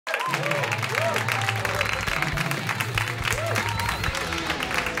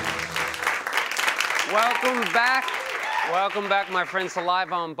Welcome back. Welcome back, my friends, to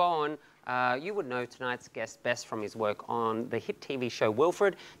Live on Bowen. You would know tonight's guest best from his work on the hit TV show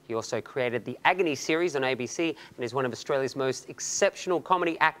Wilfred. He also created the Agony series on ABC and is one of Australia's most exceptional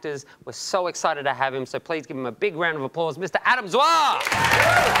comedy actors. We're so excited to have him, so please give him a big round of applause, Mr. Adam Zwar.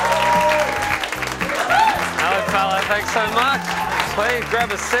 Hello, fella. Thanks so much. Please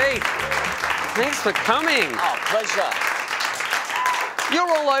grab a seat. Thanks for coming. Oh, pleasure. You're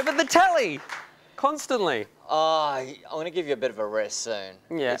all over the telly, constantly. I'm going to give you a bit of a rest soon.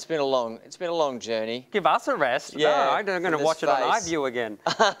 Yeah. It's been a long journey. Give us a rest. Yeah. No, I'm going to watch it on iView again.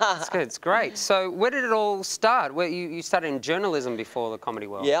 It's good. It's great. So where did it all start? Where you started in journalism before the comedy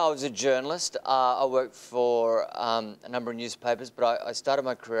world? Yeah, I was a journalist. I worked for a number of newspapers, but I started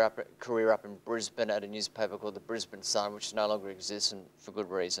my career up in Brisbane at a newspaper called the Brisbane Sun, which no longer exists, and for good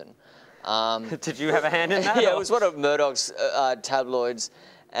reason. Did you have a hand in that? Yeah, it was one of Murdoch's tabloids,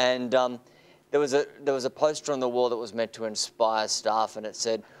 and there was a poster on the wall that was meant to inspire staff, and it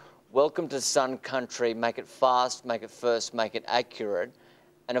said, "Welcome to Sun Country. Make it fast, make it first, make it accurate,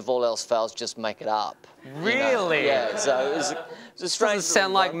 and if all else fails, just make it up." Really? You know? Yeah. So it was a strange. Doesn't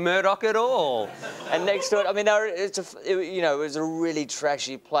sound like Murdoch at all. And next to it, I mean, it was a really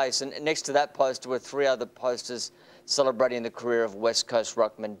trashy place, and next to that poster were 3 other posters celebrating the career of West Coast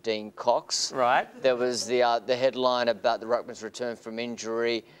ruckman Dean Cox. Right. There was the headline about the ruckman's return from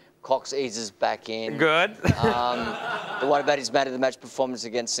injury. Cox eases back in. Good. The one about his man of the match performance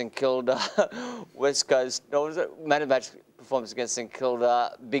against St Kilda. West Coast, no, was it man of the match performance against St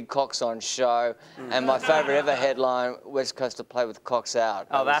Kilda. Big Cox on show. And my favourite ever headline: West Coast to play with Cox out.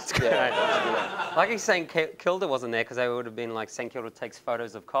 Oh, that's good. Yeah. Lucky St Kilda wasn't there because they would have been like St Kilda takes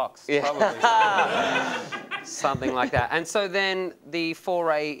photos of Cox. Yeah. Probably. Something like that. And so then the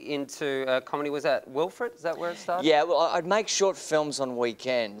foray into comedy was at Wilfred? Is that where it started? Yeah, well, I'd make short films on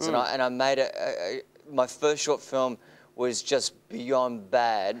weekends, and I made my first short film was just beyond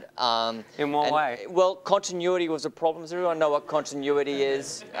bad. In what way? Well, continuity was a problem. Does everyone know what continuity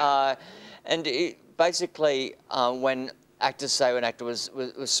is? And basically, when actors say an actor was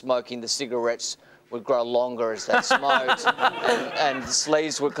smoking, the cigarettes would grow longer as they smoked, and the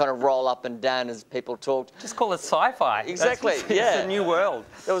sleeves would kind of roll up and down as people talked. Just call it sci-fi. Exactly, yeah. It's a new world.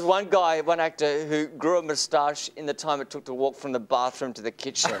 There was one actor who grew a moustache in the time it took to walk from the bathroom to the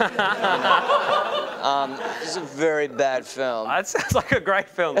kitchen. You know? It's a very bad film. That sounds like a great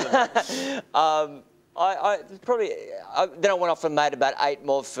film. Then I went off and made about 8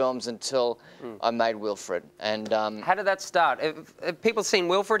 more films until I made Wilfred. And how did that start? Have people seen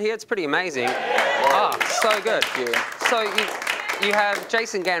Wilfred here? It's pretty amazing. Oh, so good. Thank you. So you have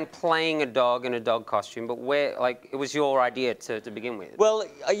Jason Gann playing a dog in a dog costume, but it was your idea to begin with? Well,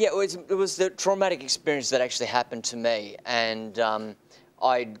 yeah, it was the traumatic experience that actually happened to me, and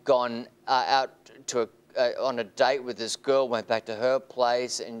I'd gone out to on a date with this girl, went back to her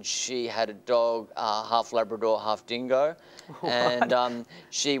place, and she had a dog, half Labrador, half dingo. What? And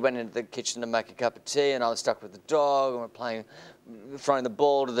she went into the kitchen to make a cup of tea, and I was stuck with the dog, and we're playing, throwing the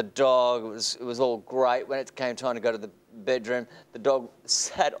ball to the dog. It was all great. When it came time to go to the bedroom, the dog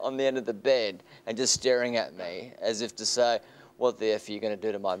sat on the end of the bed and just staring at me as if to say, "What the F are you going to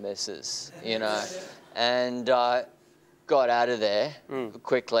do to my missus?" You know? And got out of there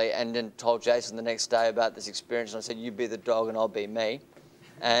quickly, and then told Jason the next day about this experience, and I said, "You be the dog and I'll be me."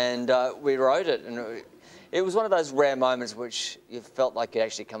 And we wrote it, and it was one of those rare moments which you felt like you'd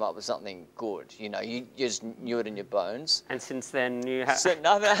actually come up with something good. You know, you just knew it in your bones. And since then you have...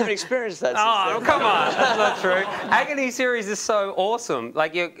 No, I haven't experienced that Oh, since then. come on, that's not true. Agony series is so awesome.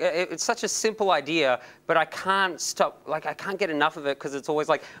 Like, it's such a simple idea, but I can't stop, I can't get enough of it because it's always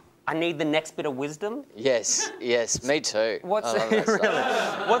like, I need the next bit of wisdom. Yes, me too. What's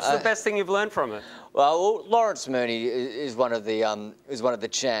the best thing you've learned from it? Well, Lawrence Mooney is one of the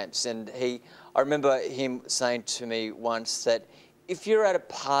champs, and I remember him saying to me once that if you're at a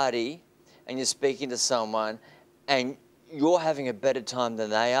party and you're speaking to someone and you're having a better time than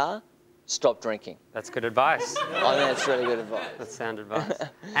they are, stop drinking. That's good advice. I think that's really good advice. That's sound advice.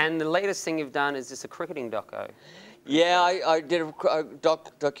 And the latest thing you've done is just a cricketing doco. Yeah, I did a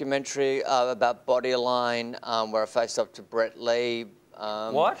documentary about Bodyline where I faced up to Brett Lee.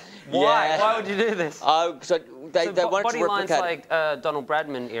 What? Why? Yeah. Why would you do this? So they wanted to replicate. Bodyline's like Donald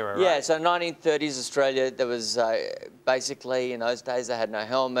Bradman era, right? Yeah, so 1930s Australia, there was basically, in those days, they had no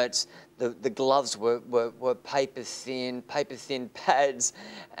helmets. The gloves were paper thin pads,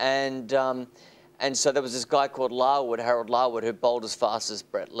 and so there was this guy called Harold Larwood, who bowled as fast as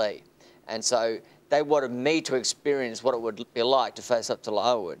Brett Lee, and so they wanted me to experience what it would be like to face up to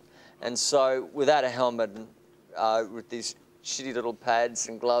Larwood, and so without a helmet, with these shitty little pads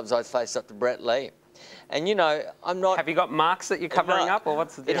and gloves, I faced up to Brett Lee. And, you know, I'm not... Have you got marks that you're covering up, or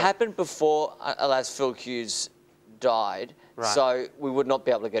what's the deal? It happened before, alas, Phil Hughes died, so we would not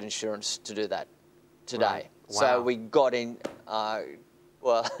be able to get insurance to do that today. Right. Wow. So we got in,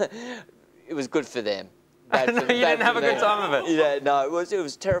 well, it was good for them. You didn't have a good time of it? Yeah, no, it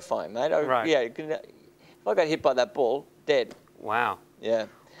was terrifying, mate. Yeah, if I got hit by that ball, dead. Wow. Yeah.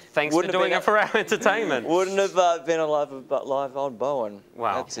 Thanks for doing it for our entertainment. Wouldn't have been alive on Bowen.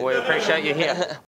 Wow. We appreciate you here.